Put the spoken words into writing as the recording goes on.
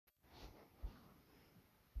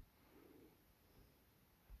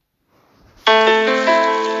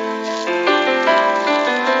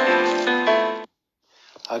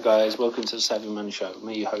Hi guys, welcome to the Savvy Money Show.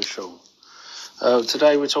 Me, your host Sean.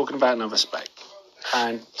 Today we're talking about another spec,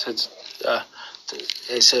 and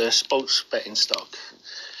it's a sports betting stock,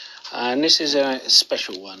 and this is a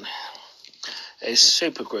special one. It's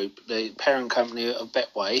Supergroup, the parent company of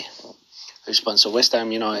Betway, who sponsor West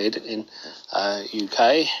Ham United in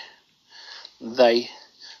UK. They,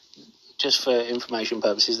 just for information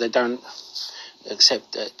purposes, they don't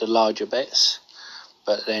accept the larger bets,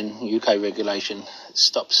 but then UK regulation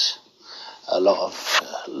stops a lot of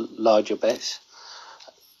larger bets.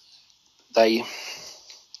 They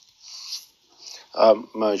are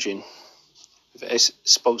merging with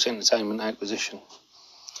Sports Entertainment Acquisition.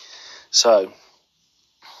 So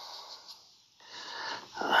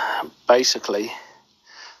basically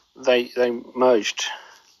they merged,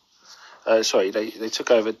 they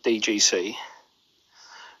took over DGC,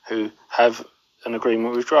 who have an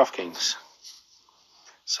agreement with DraftKings.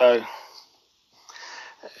 So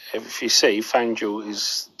if you see, FanDuel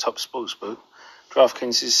is top sportsbook,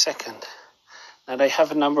 DraftKings is second. Now they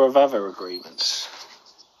have a number of other agreements,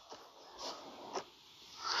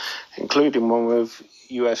 including one with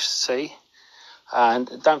UFC. And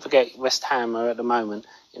don't forget, West Ham are at the moment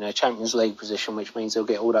in a Champions League position, which means they'll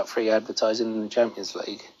get all that free advertising in the Champions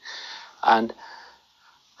League. And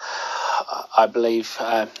I believe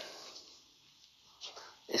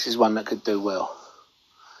this is one that could do well.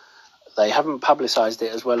 They haven't publicised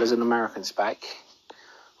it as well as an American SPAC,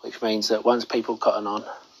 which means that once people cotton on,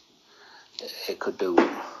 it could do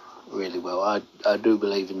really well. I do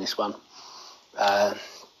believe in this one.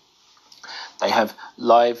 They have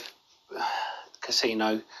live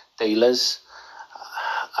casino dealers,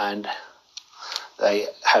 and they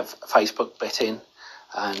have Facebook betting,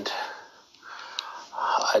 and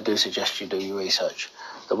I do suggest you do your research.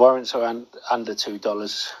 The warrants are under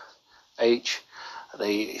 $2 each.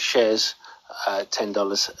 The shares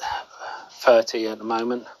 $10.30 at the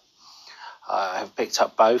moment. I have picked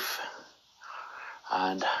up both,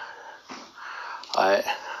 and I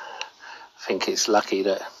think it's lucky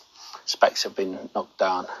that specs have been knocked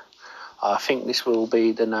down. I think this will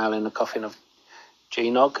be the nail in the coffin of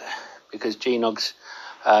GNOG, because GNOG's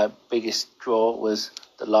biggest draw was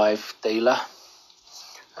the live dealer,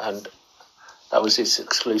 and that was its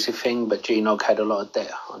exclusive thing, but GNOG had a lot of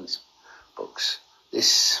debt on its books.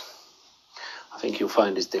 This, I think you'll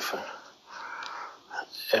find, is different.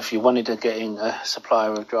 If you wanted to get in a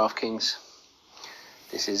supplier of DraftKings,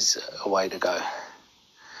 this is a way to go.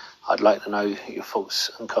 I'd like to know your thoughts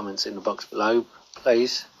and comments in the box below,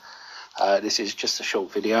 please. This is just a short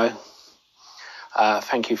video.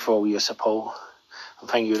 Thank you for all your support, and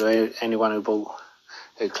thank you to anyone who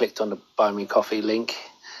clicked on the Buy Me Coffee link.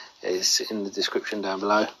 It's in the description down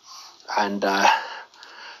below. And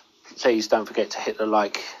please don't forget to hit the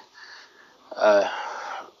like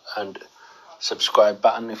and subscribe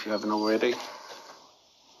button if you haven't already.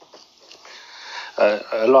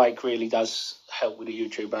 A like really does help with the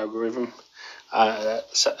YouTube algorithm.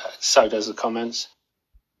 So does the comments.